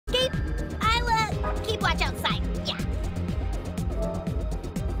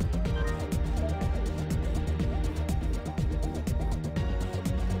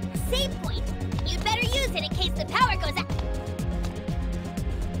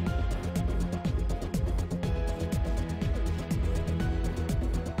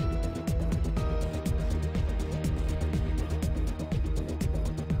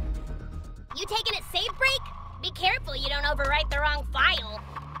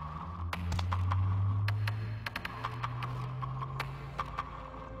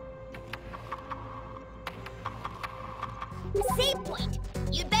Save point!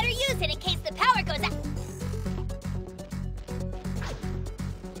 You'd better use it in case the power goes out.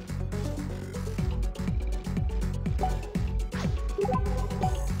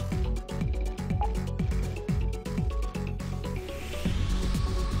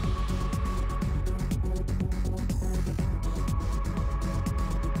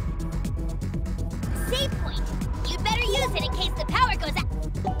 Save point! You'd better use it in case the power goes out.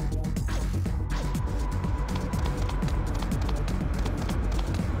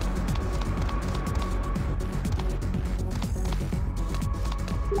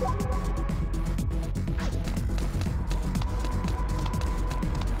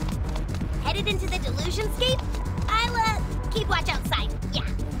 Headed into the Delusionscape? I'll, keep watch outside. Yeah.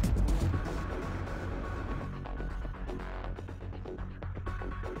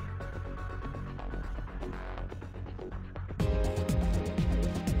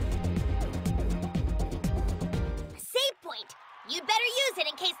 Save point! You'd better use it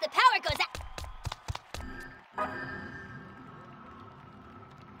in case the power goes out.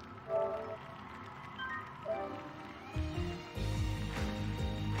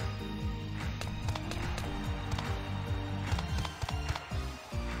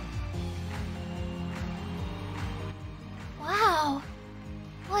 Wow.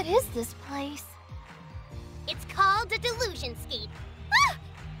 What is this place? It's called a Delusionscape. Ah!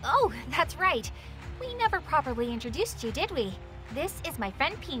 Oh, that's right. We never properly introduced you, did we? This is my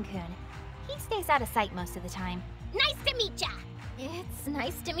friend Peen-kun. He stays out of sight most of the time. Nice to meet ya! It's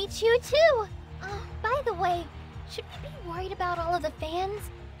nice to meet you, too. By the way, should we be worried about all of the fans?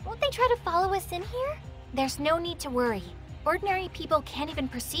 Won't they try to follow us in here? There's no need to worry. Ordinary people can't even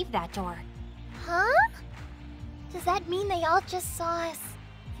perceive that door. Huh? Does that mean they all just saw us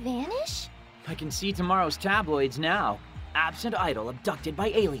vanish? I can see tomorrow's tabloids now. Absent idol abducted by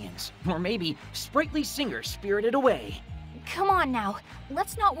aliens. Or maybe sprightly singer spirited away. Come on now,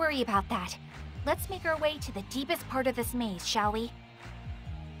 let's not worry about that. Let's make our way to the deepest part of this maze, shall we?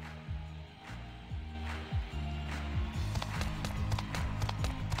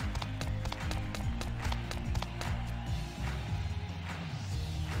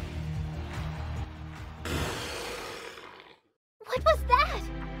 What was that?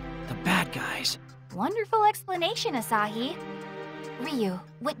 The bad guys. Wonderful explanation, Asahi. Ryu,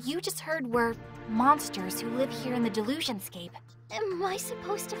 what you just heard were monsters who live here in the Delusionscape. Am I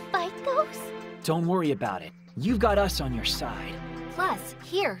supposed to fight those? Don't worry about it. You've got us on your side. Plus,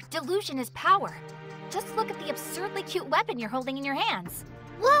 here, delusion is power. Just look at the absurdly cute weapon you're holding in your hands.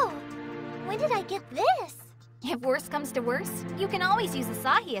 Whoa! When did I get this? If worse comes to worse, you can always use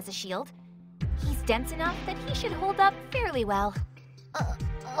Asahi as a shield. He's dense enough that he should hold up fairly well.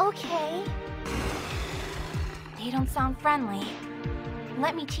 Okay. They don't sound friendly.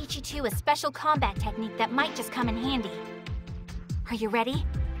 Let me teach you two a special combat technique that might just come in handy. Are you ready?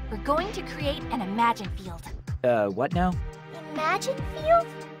 We're going to create an Imagine Field. What now? Imagine Field?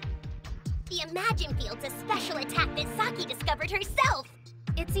 The Imagine Field's a special attack that Saki discovered herself.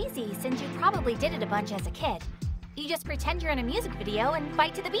 It's easy, since you probably did it a bunch as a kid. You just pretend you're in a music video and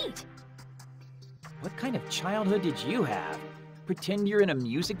fight to the beat. What kind of childhood did you have? Pretend you're in a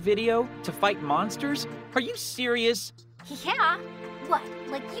music video to fight monsters? Are you serious? Yeah. What,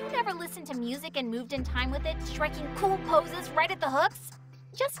 like you never listened to music and moved in time with it, striking cool poses right at the hooks?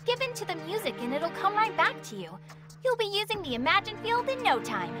 Just give in to the music and it'll come right back to you. You'll be using the Imagine Field in no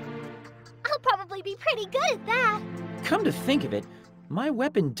time. I'll probably be pretty good at that. Come to think of it, my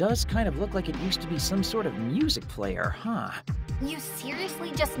weapon does kind of look like it used to be some sort of music player, huh? You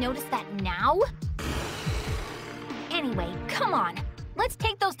seriously just noticed that now? Anyway, come on. Let's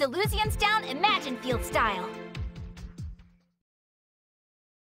take those Delusions down Imagine Field style.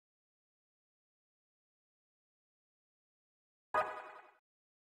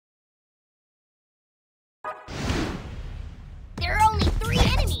 There are only 3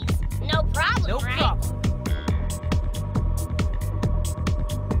 enemies. No problem, No right? problem.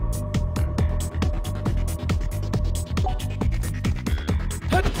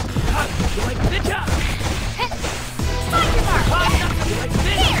 You like this? Fire bar! You like this?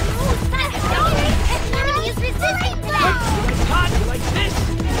 There! Enemy is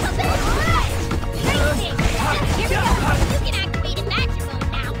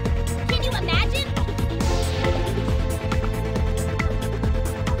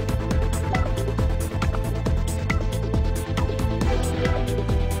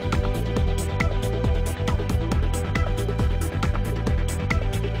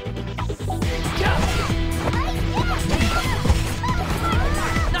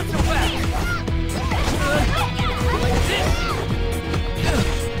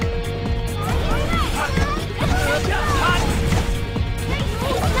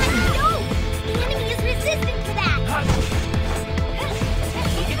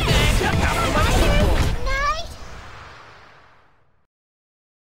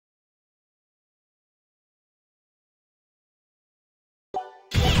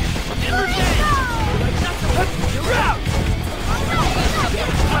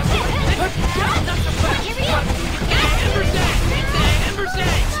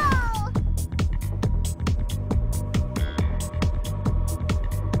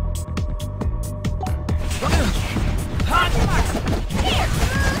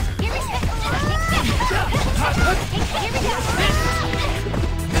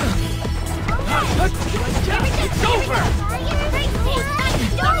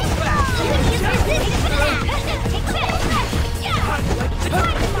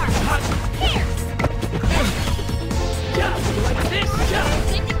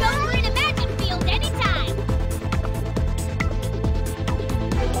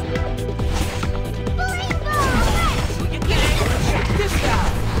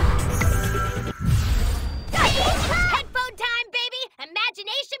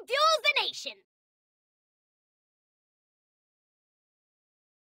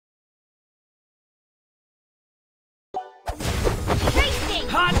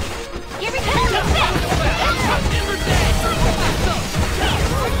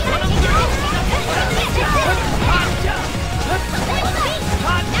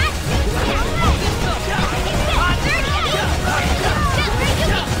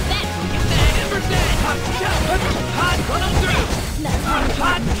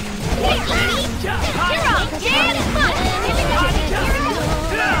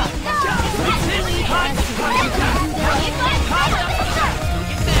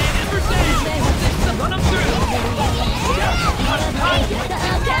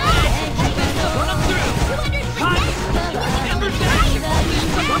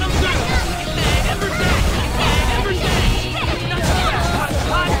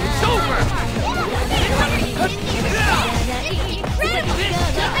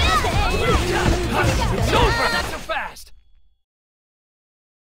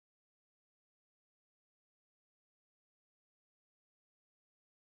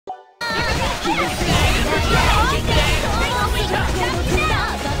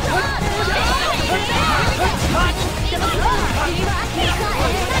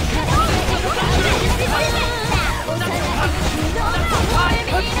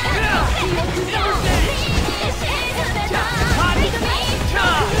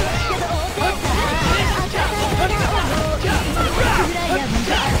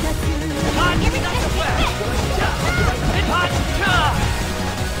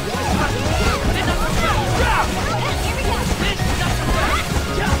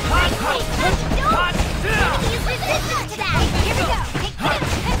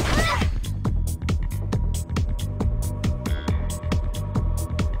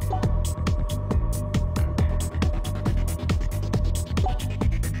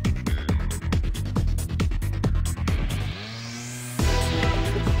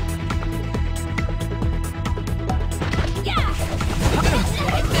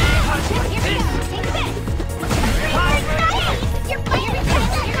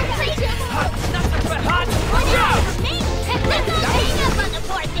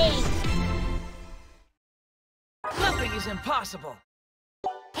impossible!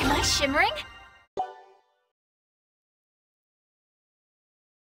 Am I shimmering?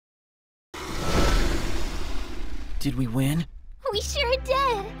 Did we win? We sure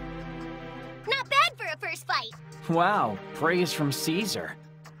did. Not bad for a first fight. Wow, praise from Caesar.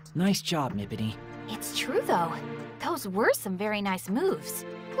 Nice job, Nippity. It's true, though. Those were some very nice moves.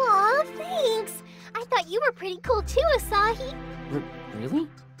 Aw, thanks. I thought you were pretty cool too, Asahi. Really?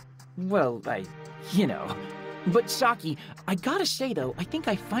 Well, you know. But Saki, I gotta say though, I think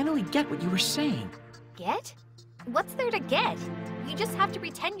I finally get what you were saying. Get? What's there to get? You just have to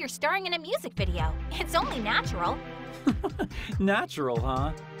pretend you're starring in a music video. It's only natural. Natural,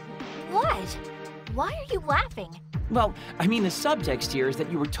 huh? What? Why are you laughing? Well, I mean, the subtext here is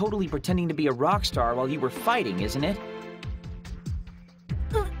that you were totally pretending to be a rock star while you were fighting, isn't it?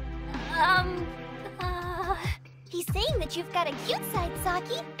 He's saying that you've got a cute side,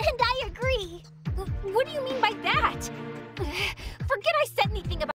 Saki, and I agree.